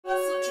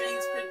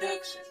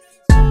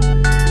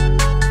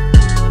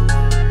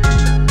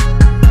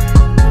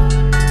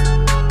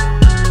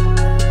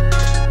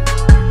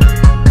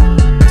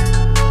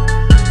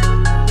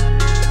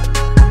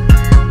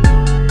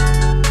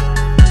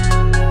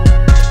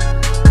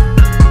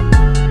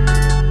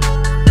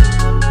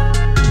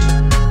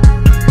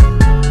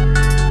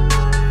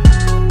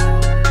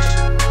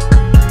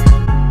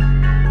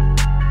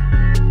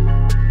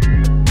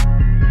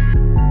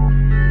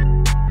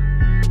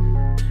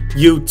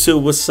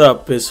YouTube, what's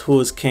up? It's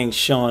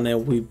Whoiskingshawn,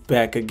 and we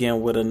back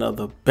again with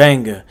another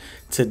banger.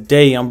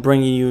 Today I'm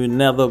bringing you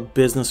another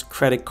business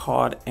credit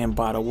card, and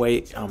by the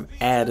way, I'm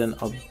adding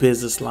a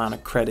business line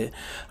of credit.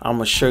 I'm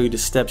gonna show you the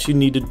steps you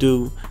need to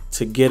do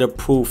to get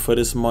approved for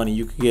this money.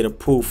 You could get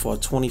approved for a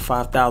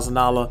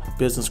 $25,000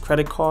 business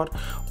credit card,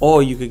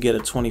 or you could get a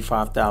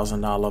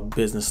 $25,000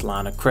 business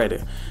line of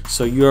credit.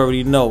 So you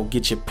already know,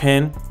 get your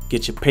pen,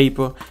 get your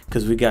paper,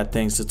 because we got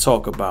things to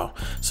talk about.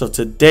 So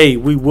today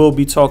we will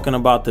be talking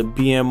about the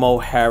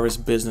BMO Harris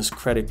business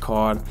credit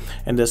card,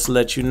 and just to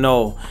let you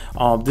know,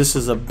 this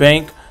is a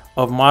Bank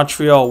of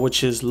Montreal,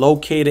 which is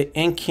located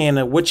in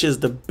Canada, which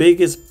is the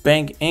biggest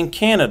bank in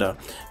Canada.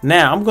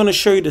 Now I'm going to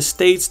show you the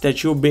states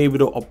that you'll be able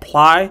to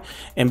apply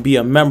and be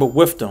a member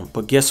with them.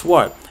 But guess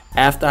what?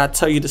 After I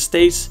tell you the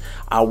states,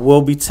 I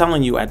will be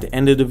telling you at the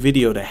end of the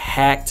video the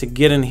hack to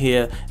get in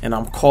here, and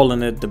I'm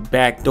calling it the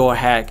backdoor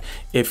hack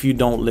if you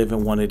don't live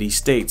in one of these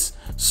states.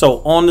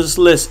 So on this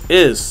list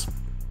is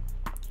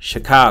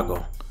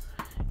Chicago,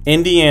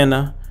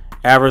 Indiana,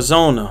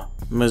 Arizona,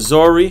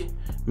 Missouri,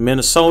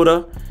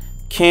 Minnesota,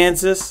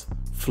 Kansas,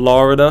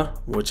 Florida,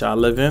 which I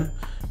live in,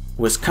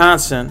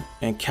 Wisconsin,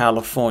 and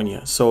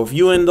California. So if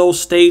you're in those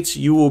states,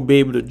 you will be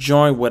able to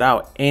join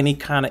without any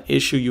kind of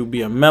issue. You'll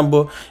be a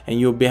member, and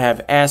you'll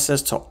have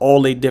access to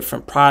all the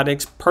different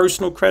products,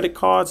 personal credit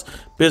cards,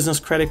 business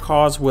credit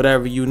cards,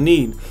 whatever you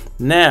need.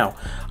 Now,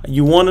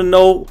 you want to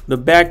know the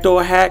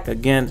backdoor hack?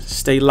 Again,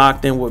 stay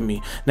locked in with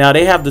me. Now,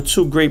 they have the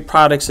two great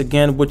products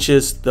again, which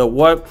is the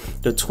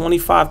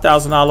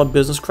 $25,000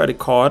 business credit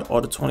card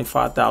or the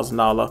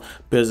 $25,000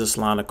 business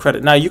line of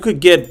credit. Now, you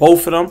could get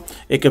both of them.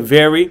 It could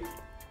vary.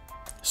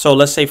 So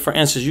let's say, for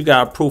instance, you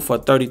got approved for a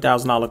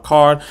 $30,000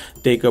 card.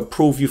 They could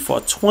approve you for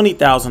a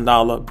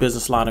 $20,000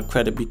 business line of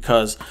credit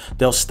because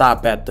they'll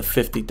stop at the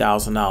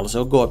 $50,000.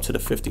 They'll go up to the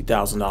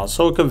 $50,000.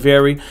 So it could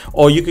vary.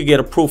 Or you could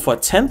get approved for a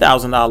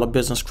 $10,000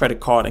 business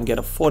credit card and get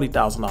a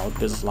 $40,000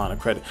 business line of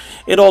credit.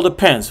 It all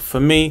depends. For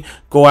me,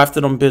 go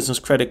after them business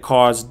credit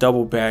cards,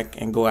 double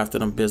back, and go after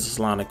them business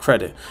line of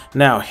credit.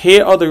 Now,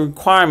 here are the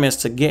requirements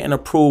to getting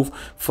approved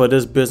for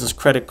this business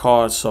credit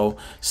card. So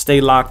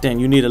stay locked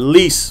in. You need at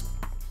least,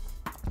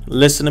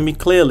 listen to me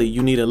clearly,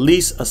 you need at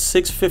least a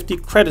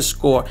 650 credit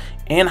score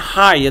and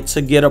higher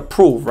to get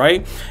approved,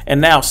 right?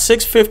 And now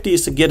 650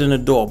 is to get in the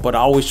door, but I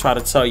always try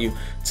to tell you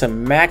to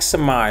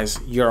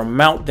maximize your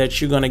amount that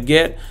you're going to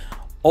get.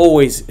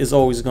 Always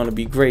going to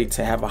be great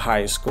to have a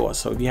higher score.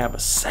 So if you have a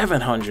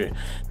 700,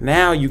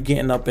 now you're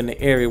getting up in the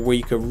area where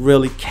you could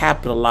really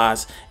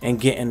capitalize and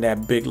get in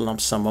that big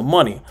lump sum of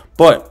money.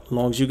 But as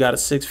long as you got a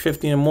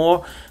 650 and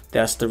more,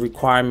 that's the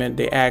requirement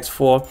they ask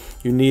for.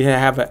 You need to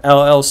have an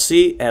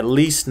LLC at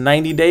least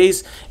 90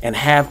 days and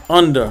have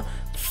under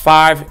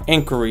 5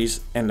 inquiries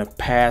in the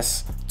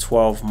past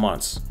 12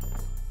 months.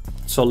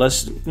 So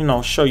let's,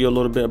 show you a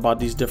little bit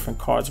about these different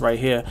cards right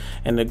here.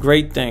 And the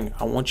great thing,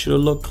 I want you to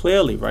look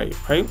clearly, right?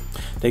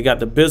 They got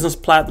the Business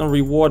Platinum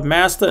Reward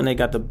Master, and they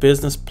got the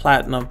Business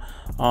Platinum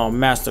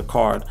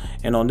MasterCard.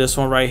 And on this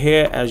one right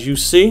here, as you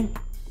see,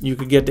 you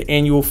could get the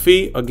annual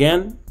fee,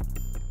 again,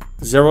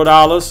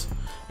 $0.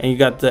 And you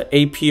got the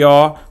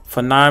APR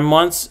for 9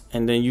 months,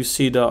 and then you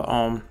see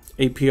the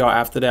APR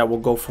after that will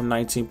go from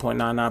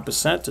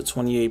 19.99% to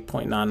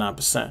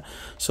 28.99%.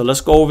 So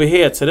let's go over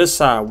here to this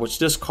side, which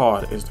this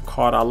card is the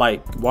card I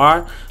like.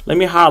 Why? Let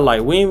me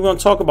highlight. We ain't even gonna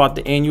talk about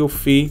the annual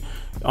fee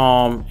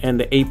and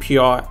the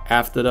APR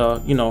after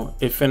the,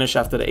 it finished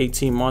after the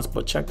 18 months,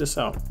 but check this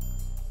out.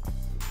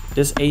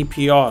 This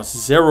APR is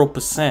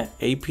 0%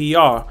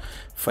 APR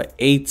for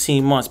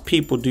 18 months.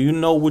 People, do you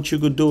know what you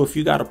could do if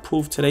you got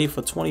approved today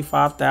for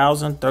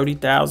 $25,000, $30,000,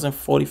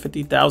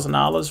 $40,000,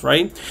 $50,000,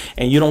 right?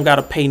 And you don't got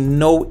to pay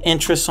no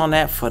interest on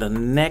that for the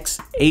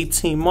next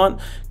 18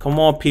 months. Come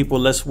on, people,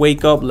 let's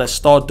wake up. Let's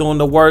start doing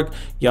the work.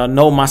 Y'all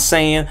know my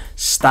saying,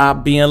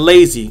 stop being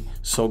lazy.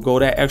 So go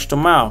that extra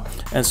mile.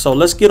 And so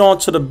let's get on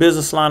to the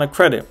business line of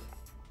credit,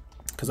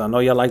 because I know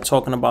y'all like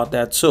talking about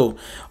that too.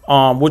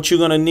 What you're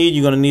going to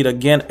need,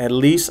 again, at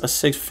least a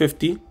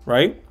 650,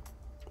 right?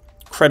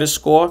 Credit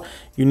score.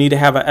 You need to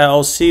have an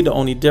LLC. The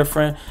only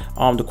different,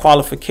 the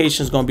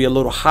qualification is going to be a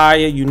little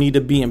higher. You need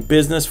to be in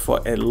business for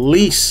at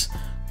least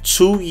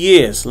 2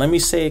 years. Let me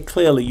say it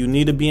clearly. You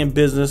need to be in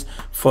business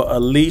for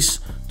at least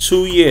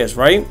 2 years,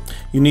 right?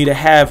 You need to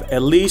have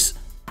at least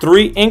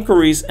 3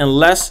 inquiries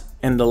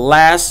in the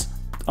last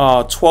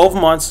 12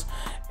 months,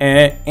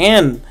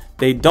 and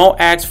they don't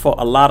ask for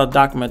a lot of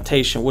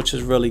documentation, which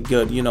is really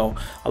good.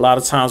 A lot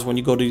of times when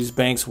you go to these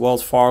banks,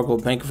 Wells Fargo,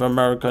 Bank of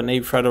America,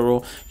 Navy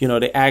Federal,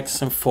 they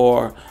asking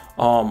for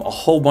a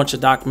whole bunch of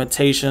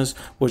documentations,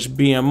 which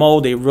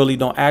BMO, they really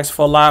don't ask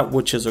for a lot,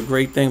 which is a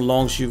great thing,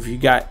 long as you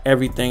got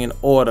everything in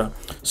order.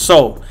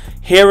 So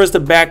here is the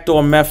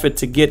backdoor method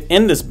to get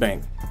in this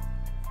bank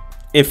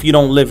if you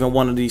don't live in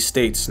one of these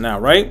states now,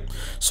 right?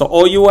 So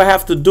all you will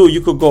have to do,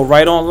 you could go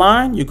right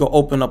online, you could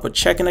open up a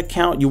checking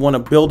account. You want to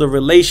build a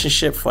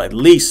relationship for at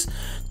least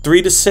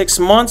 3 to 6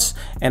 months,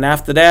 and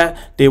after that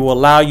they will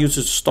allow you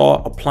to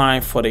start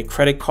applying for their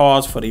credit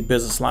cards, for their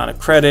business line of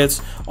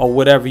credits, or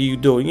whatever you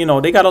do. You know,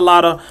 they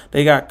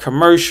got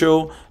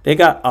commercial, they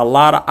got a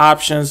lot of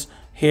options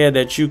here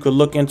that you could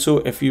look into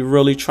if you're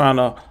really trying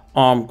to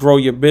grow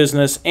your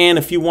business. And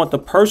if you want the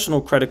personal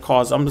credit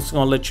cards, I'm just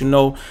gonna let you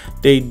know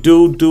they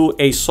do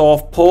a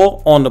soft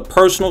pull on the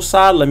personal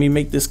side. Let me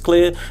make this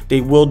clear.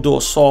 They will do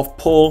a soft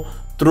pull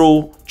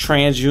through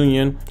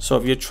TransUnion. So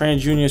if your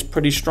TransUnion is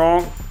pretty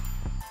strong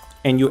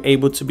and you're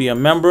able to be a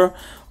member,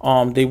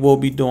 they will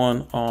be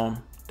doing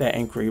that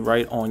inquiry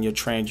right on your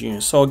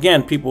TransUnion. So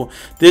again, people,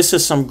 this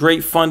is some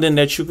great funding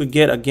that you could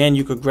get. Again,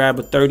 you could grab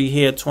a 30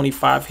 here,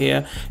 25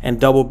 here, and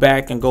double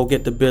back and go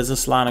get the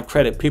business line of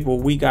credit. People,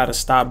 we got to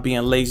stop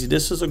being lazy.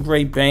 This is a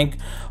great bank.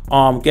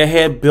 Go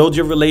ahead, build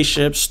your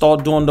relationship,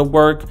 start doing the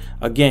work.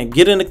 Again,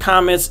 get in the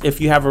comments if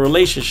you have a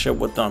relationship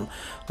with them.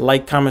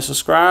 Like, comment,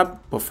 subscribe.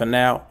 But for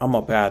now, I'm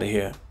up out of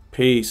here.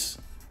 Peace.